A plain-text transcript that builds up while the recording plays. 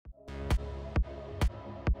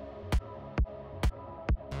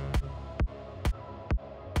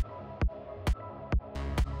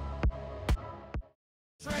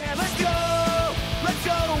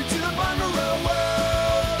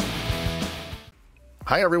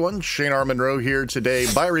Hi everyone, Shane R. Monroe here today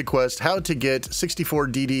by request how to get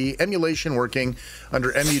 64DD emulation working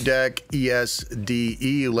under EmuDeck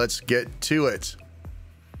ESDE. Let's get to it.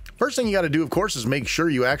 First thing you got to do, of course, is make sure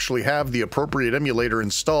you actually have the appropriate emulator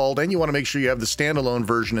installed, and you want to make sure you have the standalone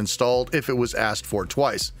version installed if it was asked for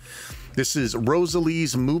twice. This is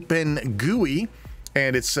Rosalie's Mupin GUI,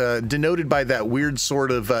 and it's denoted by that weird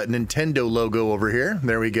sort of Nintendo logo over here.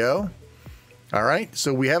 There we go. All right,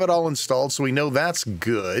 so we have it all installed, so we know that's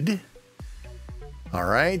good. All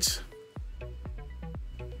right.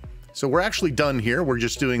 So we're actually done here. We're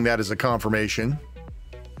just doing that as a confirmation.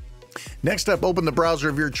 Next up, open the browser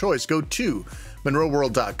of your choice. Go to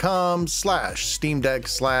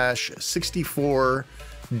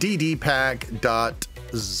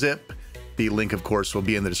monroeworld.com/steamdeck/64ddpack.zip. The link, of course, will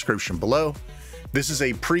be in the description below. This is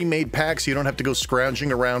a pre-made pack, so you don't have to go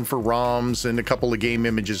scrounging around for ROMs and a couple of game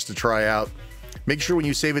images to try out. Make sure when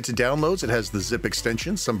you save it to downloads, it has the zip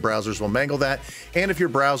extension. Some browsers will mangle that. And if your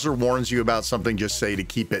browser warns you about something, just say to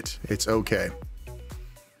keep it. It's okay.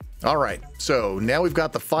 All right, so now we've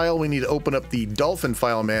got the file. We need to open up the Dolphin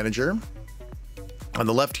file manager. On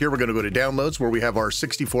the left here, we're going to go to downloads where we have our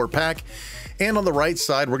 64 pack. And on the right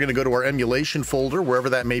side, we're going to go to our emulation folder, wherever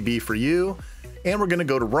that may be for you. And we're going to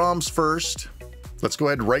go to ROMs first. Let's go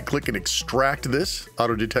ahead and right click and extract this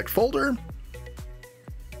auto detect folder.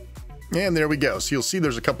 And there we go. So you'll see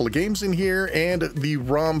there's a couple of games in here and the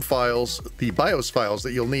ROM files, the BIOS files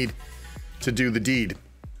that you'll need to do the deed.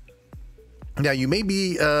 Now you may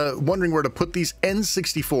be wondering where to put these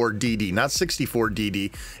N64DD, not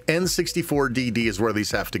 64DD. N64DD is where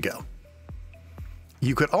these have to go.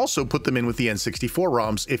 You could also put them in with the N64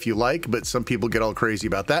 ROMs if you like, but some people get all crazy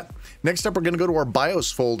about that. Next up, we're going to go to our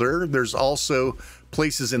BIOS folder. There's also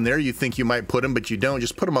places in there you think you might put them, but you don't.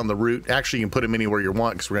 Just put them on the root. Actually, you can put them anywhere you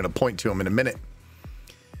want because we're going to point to them in a minute.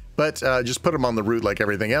 But just put them on the root like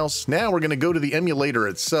everything else. Now we're going to go to the emulator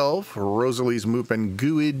itself, Rosalie's Mupin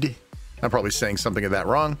GUI. I'm probably saying something of that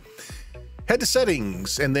wrong. Head to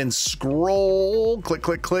settings and then scroll, click,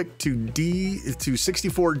 click, click to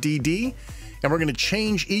 64DD. And we're going to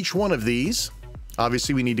change each one of these.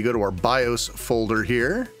 Obviously, we need to go to our BIOS folder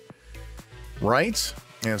here, right?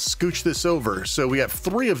 And scooch this over. So we have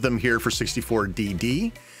 3 of them here for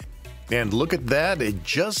 64DD. And look at that. It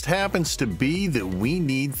just happens to be that we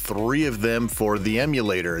need 3 of them for the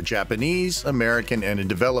emulator, a Japanese, American, and a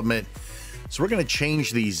development. So we're going to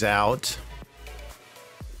change these out.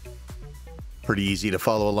 Pretty easy to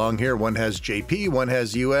follow along here. One has JP, one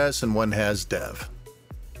has US, and one has Dev.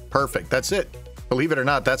 Perfect. That's it. Believe it or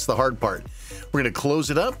not, that's the hard part. We're going to close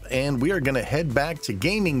it up and we are going to head back to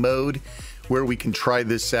gaming mode where we can try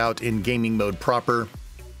this out in gaming mode proper.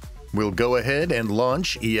 We'll go ahead and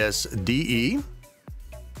launch ESDE.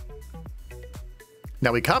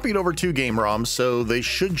 Now we copied over 2 game ROMs, so they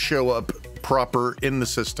should show up proper in the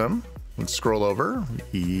system. Let's scroll over.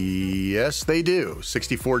 Yes, they do.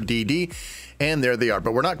 64DD, and there they are.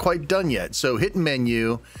 But we're not quite done yet. So hit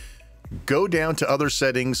menu. Go down to other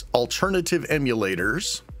settings, alternative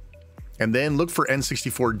emulators, and then look for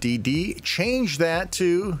N64DD. Change that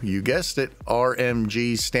to, you guessed it,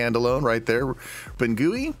 RMG standalone right there,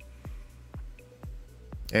 GUI.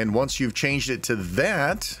 And once you've changed it to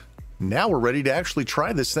that, now we're ready to actually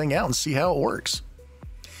try this thing out and see how it works.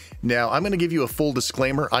 Now, I'm going to give you a full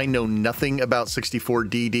disclaimer. I know nothing about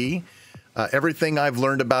 64DD. Everything I've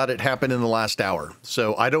learned about it happened in the last hour.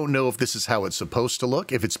 So I don't know if this is how it's supposed to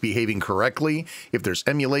look, if it's behaving correctly, if there's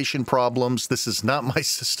emulation problems. This is not my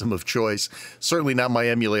system of choice, certainly not my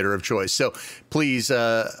emulator of choice. So please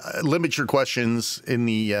limit your questions in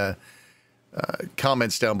the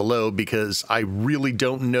comments down below because I really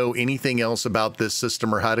don't know anything else about this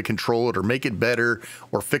system or how to control it or make it better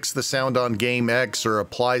or fix the sound on game X or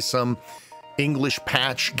apply some English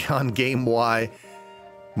patch on game Y.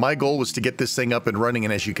 My goal was to get this thing up and running,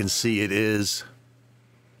 and as you can see, it is.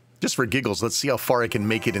 Just for giggles, let's see how far I can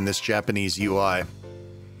make it in this Japanese UI.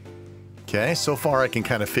 Okay, so far I can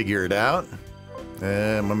kind of figure it out.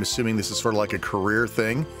 I'm assuming this is sort of like a career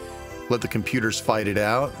thing. Let the computers fight it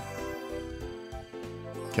out.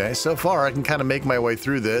 Okay, so far I can kind of make my way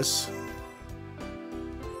through this.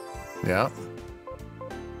 Yeah.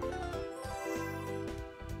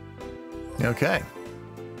 Okay.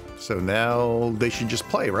 So now they should just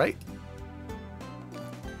play, right?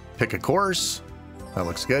 Pick a course. That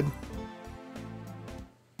looks good.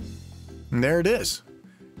 And there it is.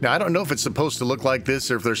 Now, I don't know if it's supposed to look like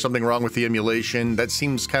this or if there's something wrong with the emulation. That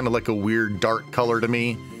seems kind of like a weird dark color to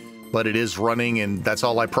me. but it is running, and that's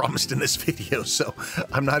all I promised in this video, so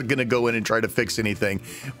I'm not going to go in and try to fix anything.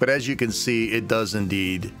 But as you can see, it does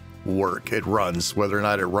indeed work. It runs. Whether or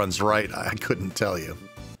not it runs right, I couldn't tell you.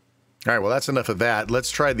 All right, well, that's enough of that.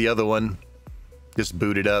 Let's try the other one. Just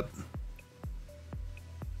boot it up.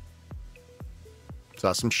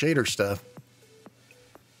 Saw some shader stuff.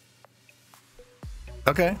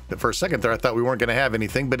 Okay, for a second there, I thought we weren't going to have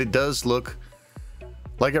anything, but it does look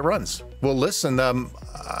like it runs. Well, listen,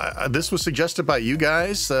 this was suggested by you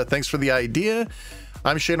guys. Thanks for the idea.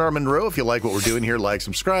 I'm Shane R. Monroe. If you like what we're doing here, like,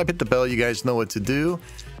 subscribe, hit the bell. You guys know what to do.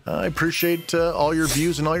 I appreciate all your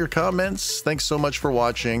views and all your comments. Thanks so much for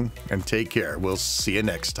watching, and take care. We'll see you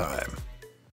next time.